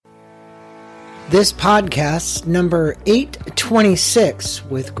This podcast, number 826,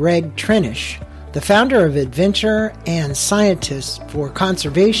 with Greg Trinish, the founder of Adventure and Scientist for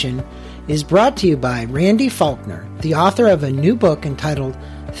Conservation, is brought to you by Randy Faulkner, the author of a new book entitled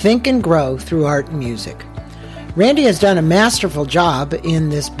Think and Grow Through Art and Music. Randy has done a masterful job in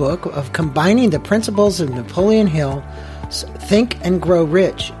this book of combining the principles of Napoleon Hill's Think and Grow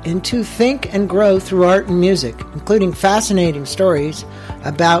Rich into Think and Grow Through Art and Music, including fascinating stories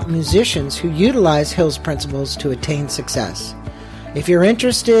about musicians who utilize Hill's principles to attain success. If you're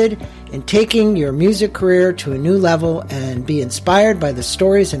interested in taking your music career to a new level and be inspired by the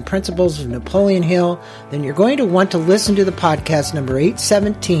stories and principles of Napoleon Hill, then you're going to want to listen to the podcast number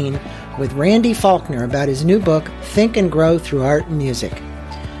 817 with Randy Faulkner about his new book, Think and Grow Through Art and Music.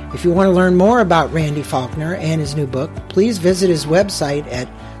 If you want to learn more about Randy Faulkner and his new book, please visit his website at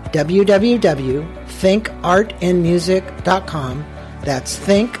www.thinkartandmusic.com. That's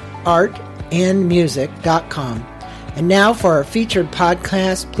thinkartandmusic.com. And now for our featured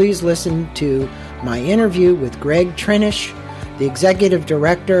podcast, please listen to my interview with Greg Trinish, the executive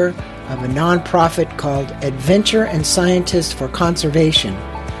director of a nonprofit called Adventure and Scientist for Conservation.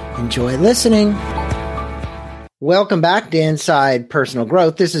 Enjoy listening. Welcome back to Inside Personal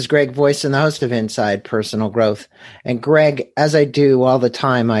Growth. This is Greg Voisin, the host of Inside Personal Growth. And Greg, as I do all the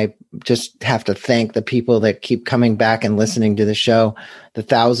time, I just have to thank the people that keep coming back and listening to the show, the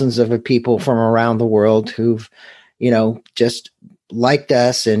thousands of people from around the world who've, just liked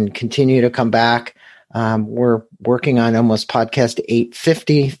us and continue to come back. We're working on almost podcast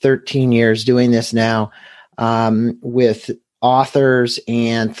 850, 13 years doing this now, with authors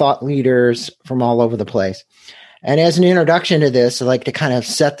and thought leaders from all over the place. And as an introduction to this, I'd like to kind of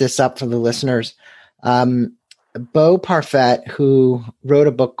set this up for the listeners. Bo Parfet, who wrote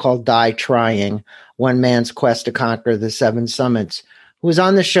a book called Die Trying, One Man's Quest to Conquer the Seven Summits, who was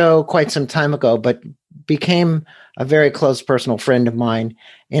on the show quite some time ago, but became a very close personal friend of mine,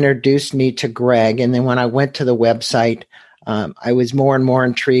 introduced me to Greg. And then when I went to the website, I was more and more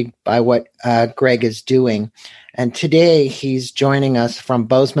intrigued by what Greg is doing. And today he's joining us from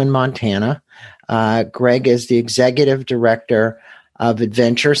Bozeman, Montana. Greg is the executive director of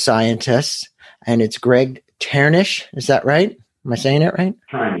Adventure Scientists, and it's Greg Trinish. Is that right? Am I saying it right?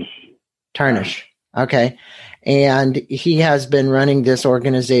 Trinish. Okay. And he has been running this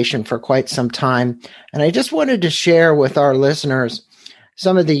organization for quite some time. And I just wanted to share with our listeners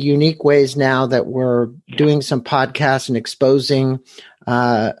some of the unique ways now that we're doing some podcasts and exposing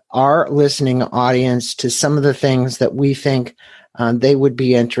our listening audience to some of the things that we think they would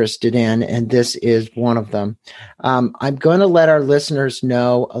be interested in, and this is one of them. I'm going to let our listeners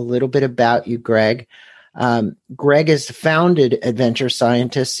know a little bit about you, Greg. Greg has founded Adventure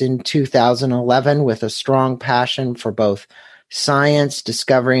Scientists in 2011 with a strong passion for both science,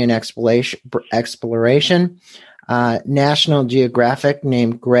 discovery, and exploration. National Geographic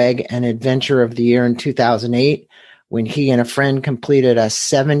named Greg an Adventurer of the Year in 2008 when he and a friend completed a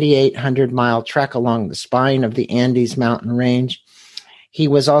 7,800-mile trek along the spine of the Andes mountain range. He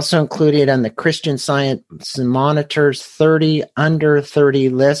was also included on the Christian Science Monitor's 30 Under 30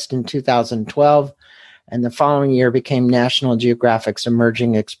 list in 2012, and the following year became National Geographic's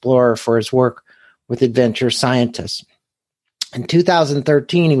Emerging Explorer for his work with Adventure Scientists. In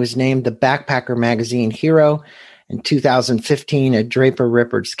 2013, he was named the Backpacker Magazine Hero. In 2015, a Draper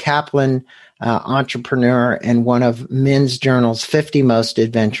Ripper's Kaplan entrepreneur and one of Men's Journal's 50 Most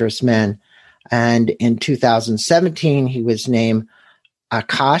Adventurous Men. And in 2017, he was named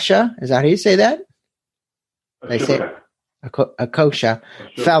Akasha. Is that how you say that? They say Akosha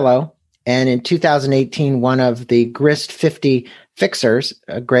Fellow. And in 2018, one of the Grist 50 Fixers,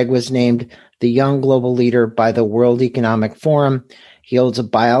 Greg was named the Young Global Leader by the World Economic Forum. He holds a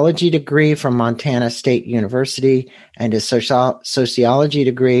biology degree from Montana State University and a sociology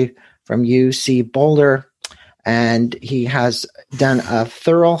degree from UC Boulder. And he has done a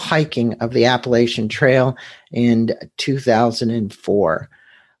thorough hiking of the Appalachian Trail in 2004.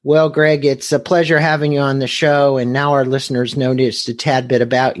 Well, Greg, it's a pleasure having you on the show. And now our listeners know just a tad bit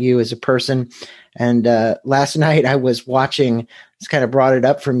about you as a person. And last night I was watching, it's kind of brought it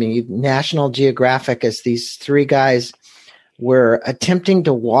up for me, National Geographic, as these three guys were attempting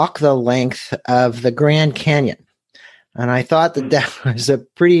to walk the length of the Grand Canyon. And I thought that was a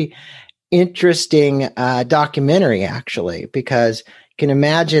pretty interesting documentary, actually, because you can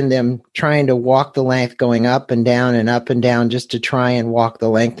imagine them trying to walk the length, going up and down just to try and walk the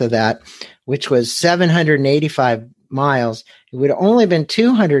length of that, which was 785 miles. It would have only been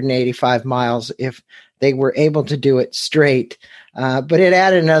 285 miles if they were able to do it straight, but it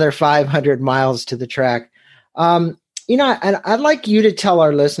added another 500 miles to the track. I'd like you to tell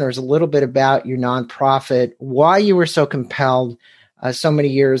our listeners a little bit about your nonprofit, why you were so compelled so many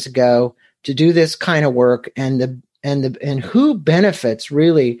years ago to do this kind of work, and who benefits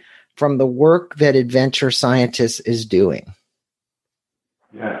really from the work that Adventure Scientists is doing.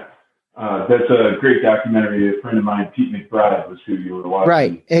 Yeah, that's a great documentary. A friend of mine, Pete McBride, was who you were watching.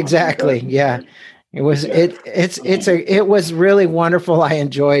 Right, exactly. Yeah, it was. It was really wonderful. I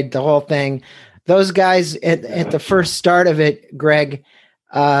enjoyed the whole thing. Those guys at the first start of it, Greg,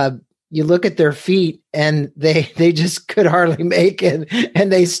 you look at their feet and they just could hardly make it,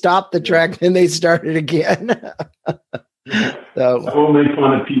 and they stopped the trek and they started again. So I won't make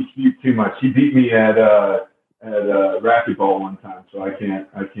fun of Pete's feet too much. He beat me at racquetball one time, so I can't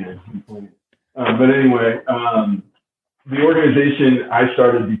complain. But anyway, the organization I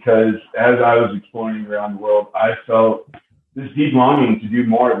started because as I was exploring around the world, I felt this deep longing to do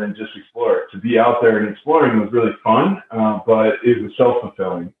more than just explore. To be out there and exploring was really fun, but it was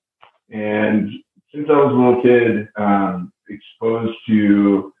self-fulfilling. And since I was a little kid, exposed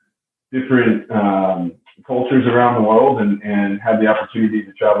to different cultures around the world and had the opportunity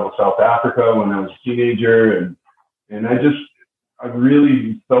to travel to South Africa when I was a teenager. And I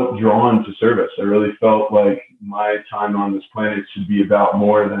really felt drawn to service. I really felt like my time on this planet should be about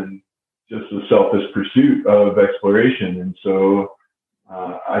more than just a selfish pursuit of exploration. And so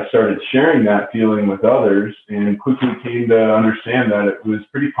I started sharing that feeling with others and quickly came to understand that it was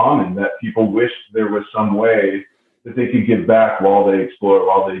pretty common that people wished there was some way that they could give back while they explore,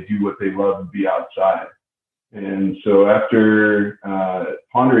 while they do what they love and be outside. And so after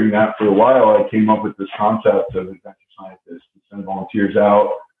pondering that for a while, I came up with this concept of Adventure Scientists to send volunteers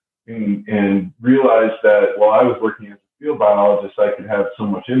out and realized that while I was working as a field biologist, I could have so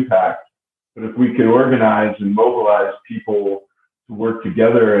much impact. But if we could organize and mobilize people to work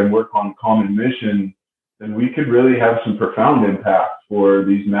together and work on common mission, then we could really have some profound impact for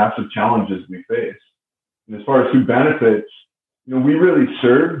these massive challenges we face. And as far as who benefits, we really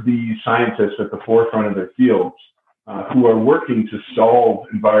serve the scientists at the forefront of their fields who are working to solve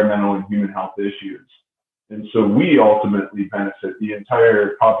environmental and human health issues. And so we ultimately benefit. The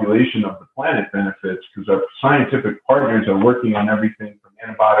entire population of the planet benefits because our scientific partners are working on everything from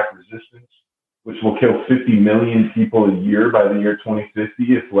antibiotic resistance, which will kill 50 million people a year by the year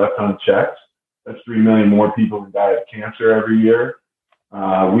 2050 if left unchecked. That's 3 million more people who die of cancer every year.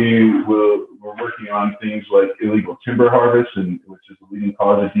 We're working on things like illegal timber harvest, which is the leading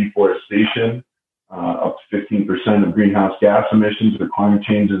cause of deforestation. Up to 15% of greenhouse gas emissions or climate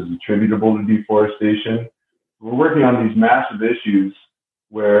change is attributable to deforestation. We're working on these massive issues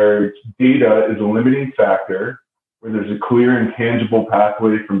where data is a limiting factor, where there's a clear and tangible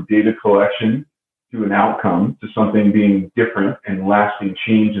pathway from data collection to an outcome, to something being different and lasting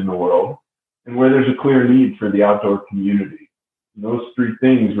change in the world, and where there's a clear need for the outdoor community. And those three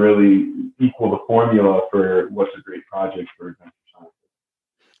things really equal the formula for what's a great project for Adventure Scientists.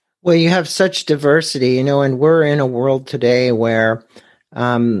 Well, you have such diversity, and we're in a world today where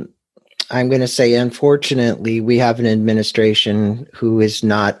I'm going to say, unfortunately, we have an administration who is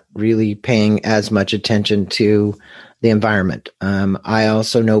not really paying as much attention to the environment. I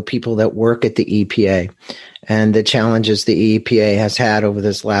also know people that work at the EPA and the challenges the EPA has had over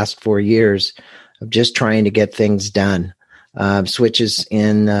this last 4 years of just trying to get things done. Switches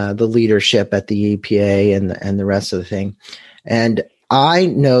in the leadership at the EPA and the rest of the thing. And I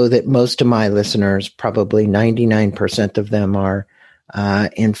know that most of my listeners, probably 99% of them, are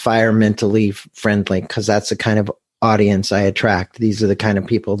environmentally friendly, because that's the kind of audience I attract. These are the kind of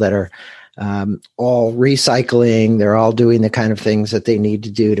people that are all recycling. They're all doing the kind of things that they need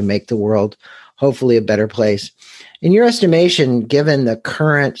to do to make the world hopefully a better place. In your estimation, given the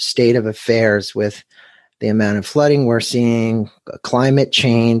current state of affairs with the amount of flooding we're seeing, climate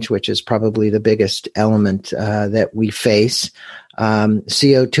change, which is probably the biggest element that we face,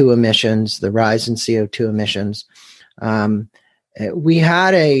 CO2 emissions, the rise in CO2 emissions, we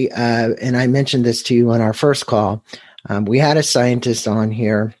had and I mentioned this to you on our first call, we had a scientist on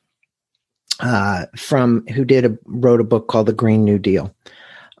here who wrote a book called The Green New Deal.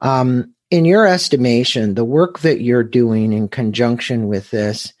 In your estimation, the work that you're doing in conjunction with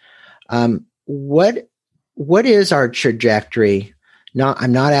this, what is our trajectory?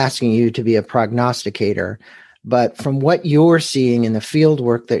 I'm not asking you to be a prognosticator, but from what you're seeing in the field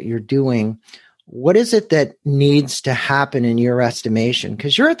work that you're doing, what is it that needs to happen in your estimation?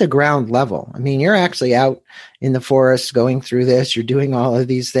 Because you're at the ground level. I mean, you're actually out in the forest going through this. You're doing all of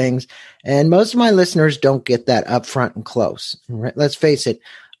these things. And most of my listeners don't get that up front and close. Right? Let's face it.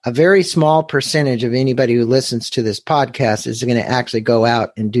 a very small percentage of anybody who listens to this podcast is going to actually go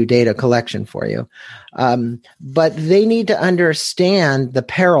out and do data collection for you. But they need to understand the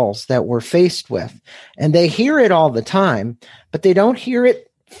perils that we're faced with. And they hear it all the time, but they don't hear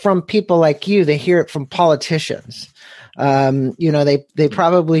it from people like you. They hear it from politicians. They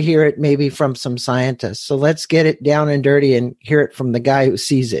probably hear it maybe from some scientists. So let's get it down and dirty and hear it from the guy who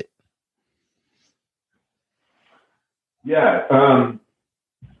sees it. Yeah,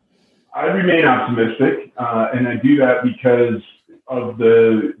 I remain optimistic, and I do that because of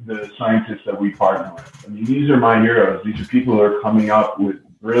the scientists that we partner with. I mean, these are my heroes. These are people who are coming up with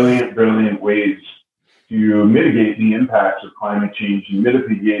brilliant ways to mitigate the impacts of climate change and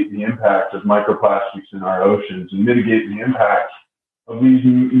mitigate the impacts of microplastics in our oceans and mitigate the impacts of these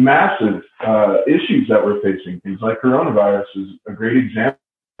massive issues that we're facing. Things like coronavirus is a great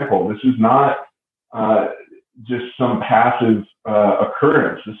example. This is not just some passive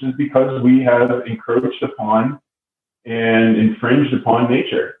occurrence. This is because we have encroached upon and infringed upon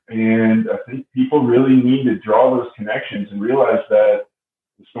nature. And I think people really need to draw those connections and realize that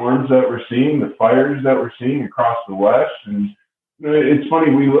the storms that we're seeing, the fires that we're seeing across the West. And it's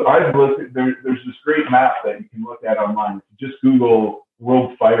funny, I've looked at, there's this great map that you can look at online. If you just Google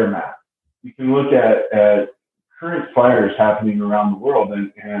World Fire Map, you can look at current fires happening around the world.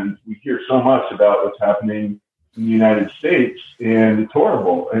 And we hear so much about what's happening in the United States, and it's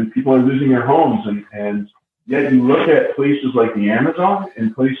horrible. And people are losing their homes. And yet you look at places like the Amazon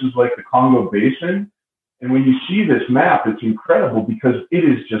and places like the Congo Basin, and when you see this map, it's incredible because it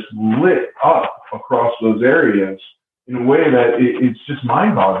is just lit up across those areas in a way that it's just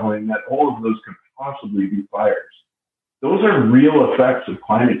mind-boggling that all of those could possibly be fires. Those are real effects of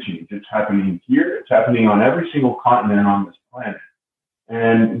climate change. It's happening here. It's happening on every single continent on this planet.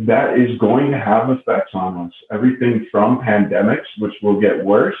 And that is going to have effects on us. Everything from pandemics, which will get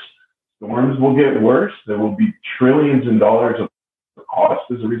worse, storms will get worse. There will be trillions in dollars of cost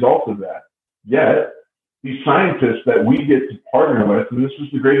as a result of that. Yet, these scientists that we get to partner with, and this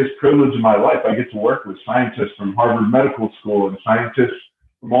is the greatest privilege of my life, I get to work with scientists from Harvard Medical School and scientists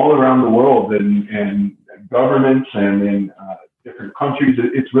from all around the world and governments and in different countries.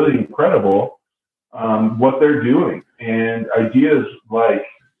 It's really incredible what they're doing. And ideas like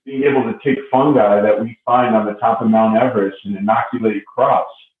being able to take fungi that we find on the top of Mount Everest and inoculate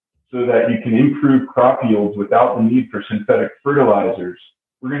crops so that you can improve crop yields without the need for synthetic fertilizers.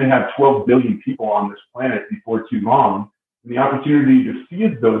 We're going to have 12 billion people on this planet before too long. And the opportunity to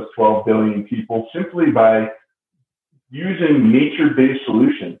feed those 12 billion people simply by using nature-based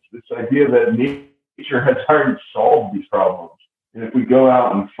solutions. This idea that nature has already solved these problems. And if we go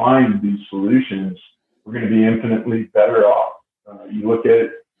out and find these solutions, we're going to be infinitely better off. You look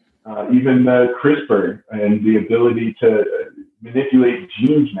at even CRISPR and the ability to manipulate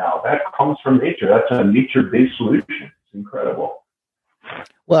genes now. That comes from nature. That's a nature-based solution. It's incredible.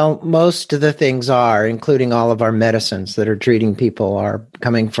 Well, most of the things are, including all of our medicines that are treating people, are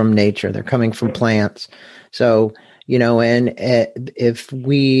coming from nature. They're coming from plants. So, and if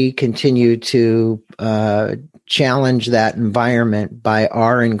we continue to challenge that environment by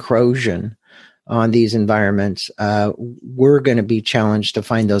our encroaching on these environments, we're going to be challenged to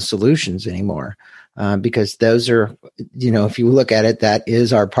find those solutions anymore. Because those are, if you look at it, that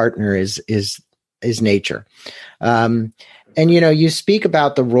is our partner is nature. And, you speak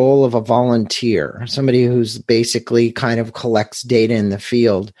about the role of a volunteer, somebody who's basically kind of collects data in the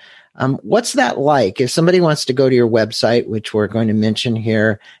field. What's that like? If somebody wants to go to your website, which we're going to mention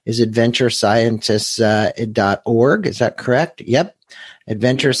here, is adventurescientists.org. Is that correct? Yep.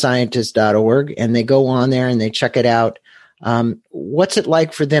 adventurescientists.org. And they go on there and they check it out. What's it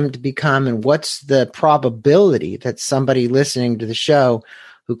like for them to become, and what's the probability that somebody listening to the show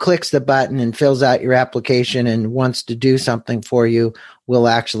who clicks the button and fills out your application and wants to do something for you will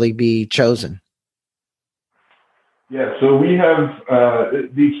actually be chosen? Yeah, so we have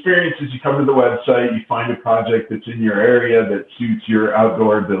the experience is you come to the website, you find a project that's in your area that suits your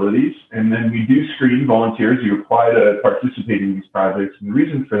outdoor abilities, and then we do screen volunteers. You apply to participate in these projects. And the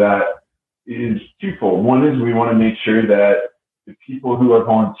reason for that is twofold. One is we want to make sure that the people who are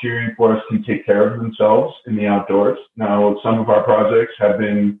volunteering for us can take care of themselves in the outdoors. Now, some of our projects have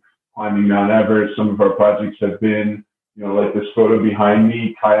been climbing Mount Everest. Some of our projects have been, like this photo behind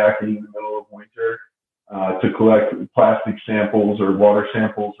me, kayaking in the middle of winter to collect plastic samples or water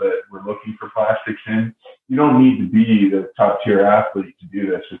samples that we're looking for plastics in. You don't need to be the top tier athlete to do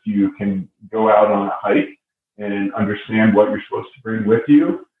this. If you can go out on a hike and understand what you're supposed to bring with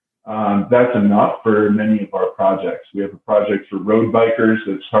you, that's enough for many of our projects. We have a project for road bikers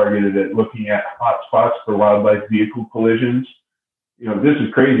that's targeted at looking at hot spots for wildlife vehicle collisions. this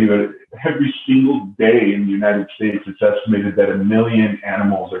is crazy, but every single day in the United States, it's estimated that 1 million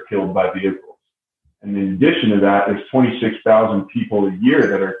animals are killed by vehicles. And in addition to that, there's 26,000 people a year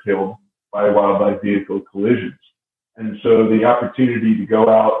that are killed by wildlife vehicle collisions. And so the opportunity to go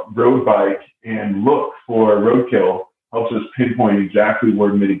out road bike and look for roadkill helps us pinpoint exactly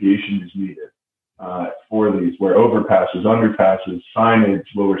where mitigation is needed for these, where overpasses, underpasses, signage,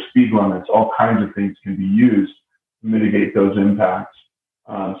 lower speed limits, all kinds of things can be used to mitigate those impacts.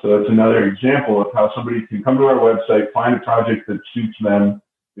 So that's another example of how somebody can come to our website, find a project that suits them.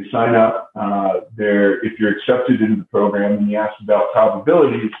 They sign up. If you're accepted into the program and you ask about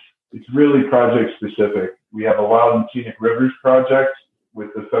probabilities, it's really project specific. We have a Wild and Scenic Rivers project with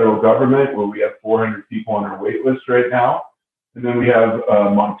the federal government where we have 400 people on our wait list right now. And then we have a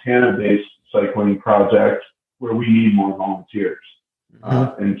Montana-based cycling project where we need more volunteers.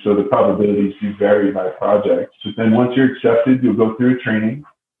 And so the probabilities do vary by project. So then once you're accepted, you'll go through a training.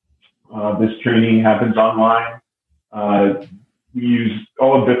 This training happens online. We use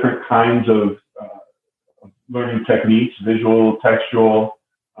all different kinds of learning techniques, visual, textual,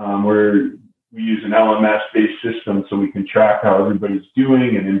 where we use an LMS-based system so we can track how everybody's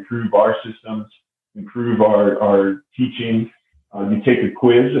doing and improve our systems, improve our teaching. You take a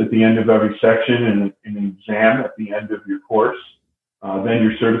quiz at the end of every section and an exam at the end of your course. Then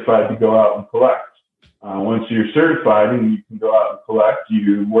you're certified to go out and collect. Once you're certified and you can go out and collect,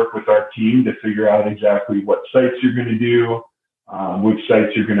 you work with our team to figure out exactly what sites you're going to do, which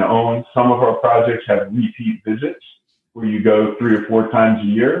sites you're going to own. Some of our projects have repeat visits where you go 3 or 4 times a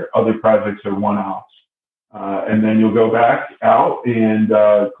year. Other projects are one-offs. And then you'll go back out and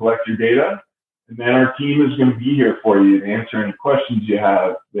collect your data. And then our team is going to be here for you to answer any questions you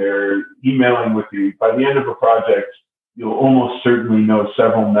have. They're emailing with you. By the end of a project, you'll almost certainly know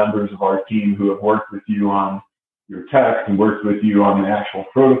several members of our team who have worked with you on your tech and worked with you on the actual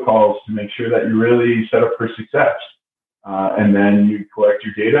protocols to make sure that you're really set up for success. And then you collect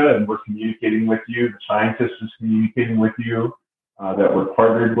your data and we're communicating with you. The scientist is communicating with you that we're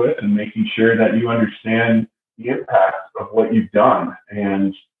partnered with and making sure that you understand the impact of what you've done.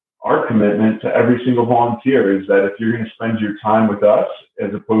 And our commitment to every single volunteer is that if you're going to spend your time with us,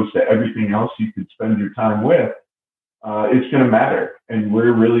 as opposed to everything else you could spend your time with, it's going to matter. And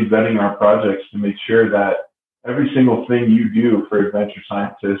we're really vetting our projects to make sure that every single thing you do for Adventure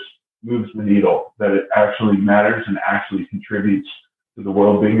Scientists moves the needle, that it actually matters and actually contributes to the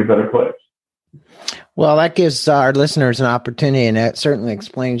world being a better place. Well, that gives our listeners an opportunity, and it certainly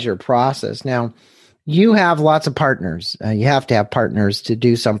explains your process. Now, you have lots of partners. You have to have partners to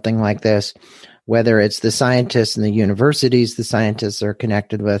do something like this, whether it's the scientists and the universities the scientists are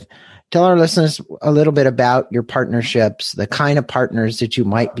connected with. Tell our listeners a little bit about your partnerships, the kind of partners that you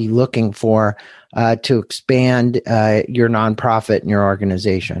might be looking for to expand your nonprofit and your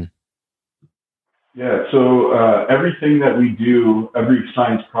organization. Yeah, so everything that we do, every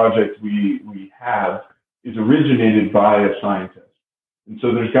science project we have is originated by a scientist. And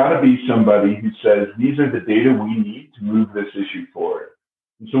so there's got to be somebody who says, these are the data we need to move this issue forward.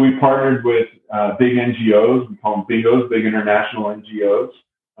 And so we partnered with big NGOs, we call them BINGOs, big international NGOs,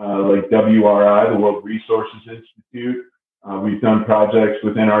 like WRI, the World Resources Institute. We've done projects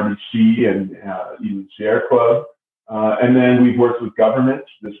with NRDC and even Sierra Club. And then we've worked with governments.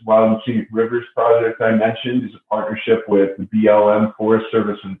 This Wild and Scenic Rivers project I mentioned is a partnership with the BLM Forest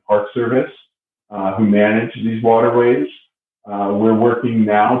Service and Park Service, who manage these waterways. We're working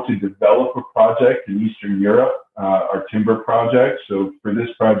now to develop a project in Eastern Europe, our timber project. So for this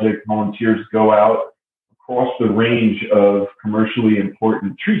project, volunteers go out across the range of commercially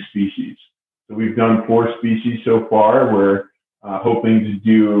important tree species. So we've done 4 species so far. We're hoping to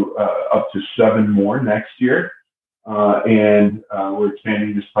do up to 7 more next year. And we're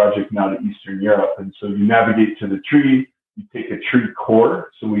expanding this project now to Eastern Europe. And so you navigate to the tree, you take a tree core.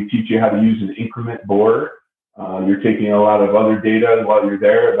 So we teach you how to use an increment borer. You're taking a lot of other data while you're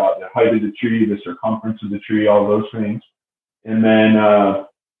there about the height of the tree, the circumference of the tree, all those things. And then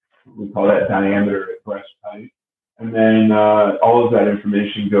we call that diameter at breast height. And then all of that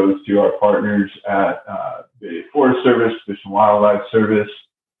information goes to our partners at the Forest Service, Fish and Wildlife Service,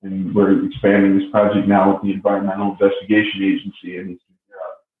 and we're expanding this project now with the Environmental Investigation Agency in Eastern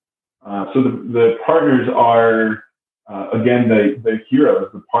Europe. So the partners are, again, the heroes.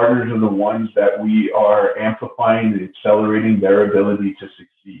 The partners are the ones that we are amplifying and accelerating their ability to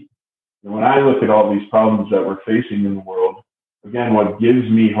succeed. And when I look at all these problems that we're facing in the world, again, what gives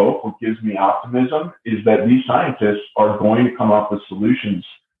me hope, what gives me optimism is that these scientists are going to come up with solutions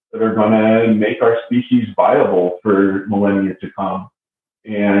that are going to make our species viable for millennia to come.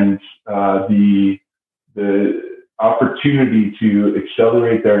 And the opportunity to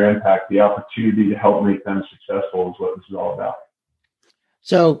accelerate their impact, the opportunity to help make them successful is what this is all about.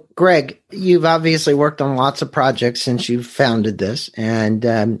 So, Greg, you've obviously worked on lots of projects since you've founded this, and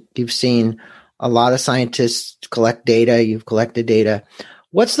you've seen a lot of scientists collect data. You've collected data.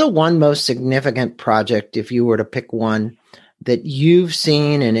 What's the one most significant project, if you were to pick one, that you've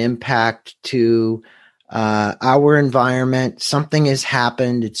seen an impact to our environment? Something has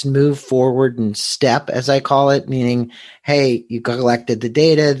happened. It's moved forward in step, as I call it, meaning, hey, you collected the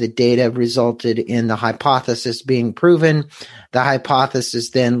data resulted in the hypothesis being proven. The hypothesis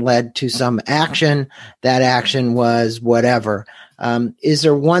then led to some action. That action was whatever. Is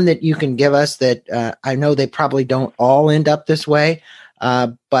there one that you can give us that I know they probably don't all end up this way,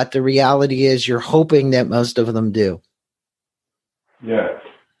 but the reality is you're hoping that most of them do? Yeah,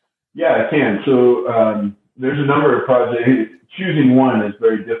 I can. So there's a number of projects. Choosing one is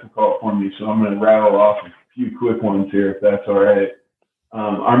very difficult for me, so I'm going to rattle off a few quick ones here, if that's all right.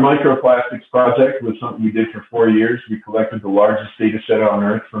 Our microplastics project was something we did for 4 years. We collected the largest data set on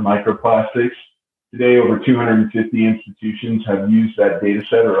Earth for microplastics. Today, over 250 institutions have used that data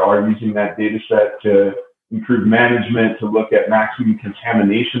set or are using that data set to improve management, to look at maximum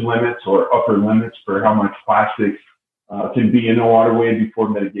contamination limits or upper limits for how much plastic can be in a waterway before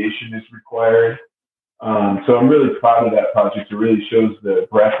mitigation is required. So I'm really proud of that project. It really shows the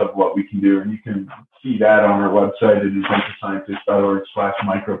breadth of what we can do. And you can see that on our website at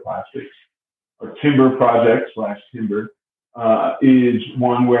adventurescientist.org/microplastics. Our timber project /timber is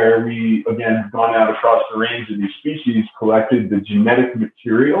one where we, again, have gone out across the range of these species, collected the genetic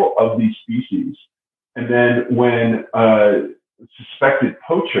material of these species. And then when a suspected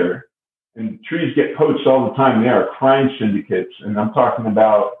poacher, and trees get poached all the time, they are crime syndicates. And I'm talking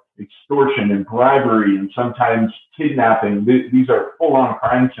about extortion and bribery and sometimes kidnapping. These are full-on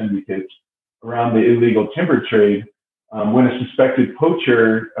crime syndicates around the illegal timber trade. When a suspected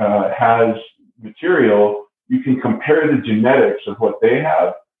poacher has material, you can compare the genetics of what they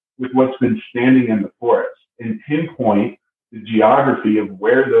have with what's been standing in the forest and pinpoint the geography of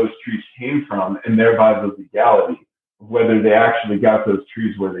where those trees came from and thereby the legality of whether they actually got those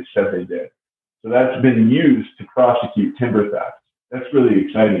trees where they said they did. So that's been used to prosecute timber theft. That's really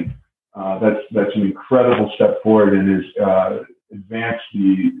exciting. That's an incredible step forward and has advanced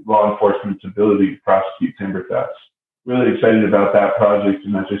the law enforcement's ability to prosecute timber thefts. Really excited about that project.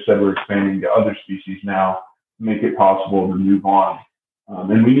 And as I said, we're expanding to other species now to make it possible to move on.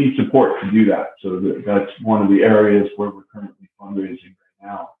 And we need support to do that. So that's one of the areas where we're currently fundraising right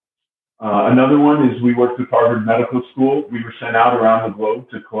now. Another one is we worked with Harvard Medical School. We were sent out around the globe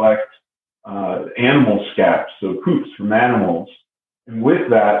to collect animal scabs, so poops from animals. And with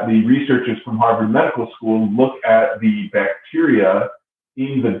that, the researchers from Harvard Medical School look at the bacteria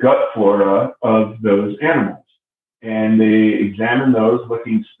in the gut flora of those animals. And they examine those,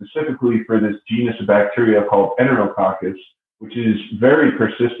 looking specifically for this genus of bacteria called Enterococcus, which is very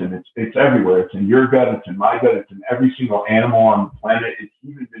persistent. It's everywhere. It's in your gut, it's in my gut, it's in every single animal on the planet. It's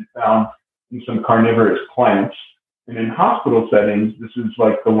even been found in some carnivorous plants. And in hospital settings, this is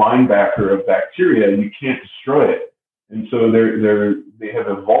like the linebacker of bacteria. You can't destroy it. And so they have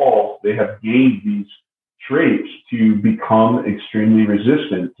evolved, they have gained these traits to become extremely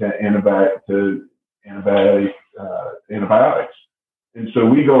resistant to antibiotics. And so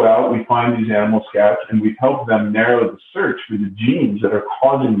we go out, we find these animal scabs, and we help them narrow the search for the genes that are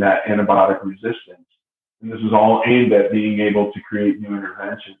causing that antibiotic resistance. And this is all aimed at being able to create new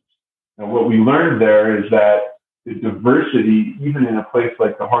interventions. Now, what we learned there is that the diversity, even in a place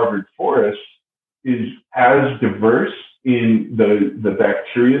like the Harvard forest, is as diverse in the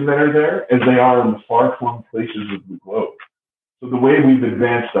bacteria that are there as they are in the far-flung places of the globe. So the way we've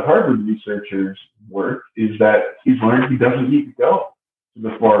advanced the Harvard researchers' work is that he's learned he doesn't need to go to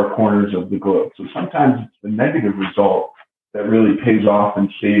the far corners of the globe. So sometimes it's the negative result that really pays off and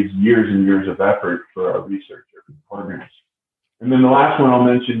saves years and years of effort for our researcher partners. And then the last one I'll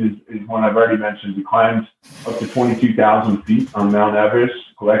mention is one I've already mentioned. We climbed up to 22,000 feet on Mount Everest,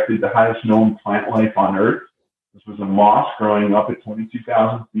 collected the highest known plant life on Earth. This was a moss growing up at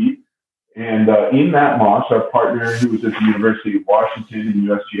 22,000 feet. And in that moss, our partner, who was at the University of Washington and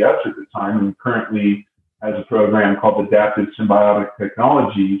USGS at the time, and currently has a program called Adaptive Symbiotic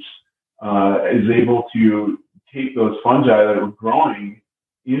Technologies, is able to take those fungi that were growing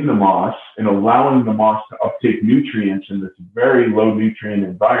in the moss and allowing the moss to uptake nutrients in this very low nutrient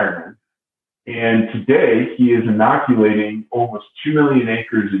environment. And today, he is inoculating almost 2 million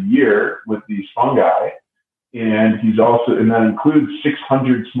acres a year with these fungi. And that includes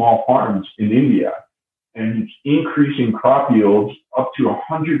 600 small farms in India. And he's increasing crop yields up to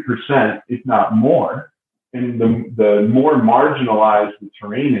 100%, if not more, and the more marginalized the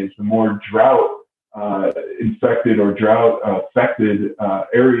terrain is, the more drought infected or drought affected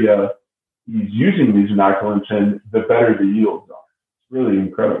area he's using these inoculants in, the better the yields are. It's really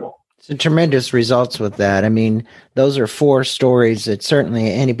incredible. Some tremendous results with that. I mean, those are 4 stories that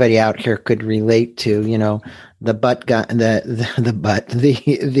certainly anybody out here could relate to. You know, the gut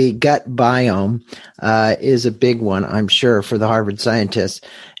biome is a big one, I'm sure, for the Harvard scientists,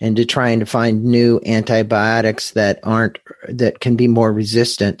 and to trying to find new antibiotics that can be more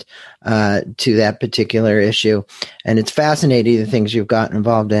resistant to that particular issue. And it's fascinating the things you've gotten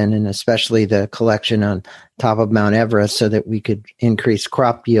involved in, and especially the collection on top of Mount Everest so that we could increase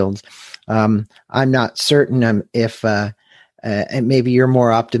crop yields. I'm not certain if and maybe you're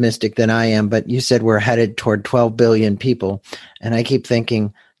more optimistic than I am, but you said we're headed toward 12 billion people. And I keep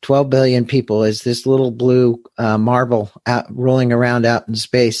thinking 12 billion people, is this little blue marble rolling around out in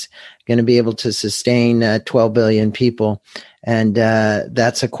space going to be able to sustain 12 billion people? And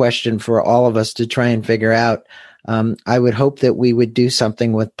that's a question for all of us to try and figure out. I would hope that we would do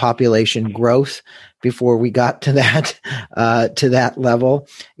something with population growth before we got to that level,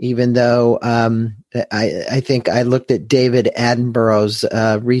 even though I think I looked at David Attenborough's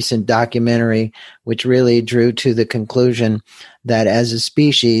recent documentary, which really drew to the conclusion that as a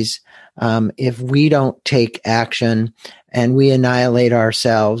species, if we don't take action and we annihilate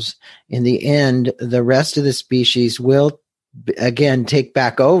ourselves, in the end, the rest of the species will again take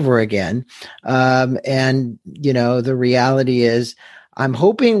back over again. And, you know, the reality is, I'm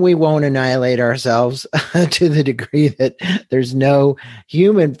hoping we won't annihilate ourselves to the degree that there's no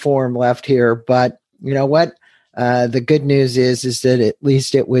human form left here. But you know what? The good news is that at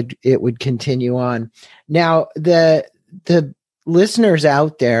least it would continue on. Now, the listeners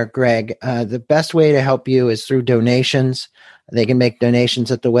out there, Greg, the best way to help you is through donations. They can make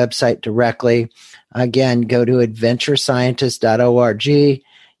donations at the website directly. Again, go to adventurescientist.org.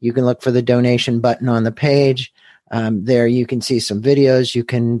 You can look for the donation button on the page. There you can see some videos. You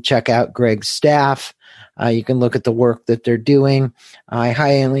can check out Greg's staff. You can look at the work that they're doing. I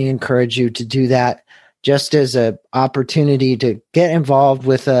highly encourage you to do that just as an opportunity to get involved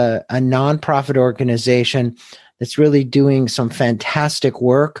with a nonprofit organization that's really doing some fantastic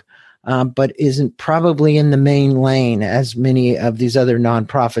work, but isn't probably in the main lane as many of these other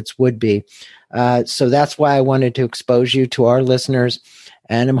nonprofits would be. So that's why I wanted to expose you to our listeners.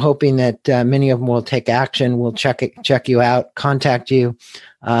 And I'm hoping that many of them will take action, will check you out, contact you,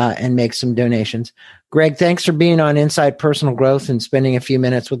 and make some donations. Greg, thanks for being on Inside Personal Growth and spending a few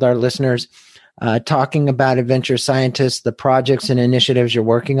minutes with our listeners, talking about Adventure Scientists, the projects and initiatives you're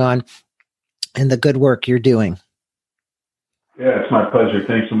working on, and the good work you're doing. Yeah, it's my pleasure.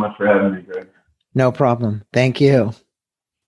 Thanks so much for having me, Greg. No problem. Thank you.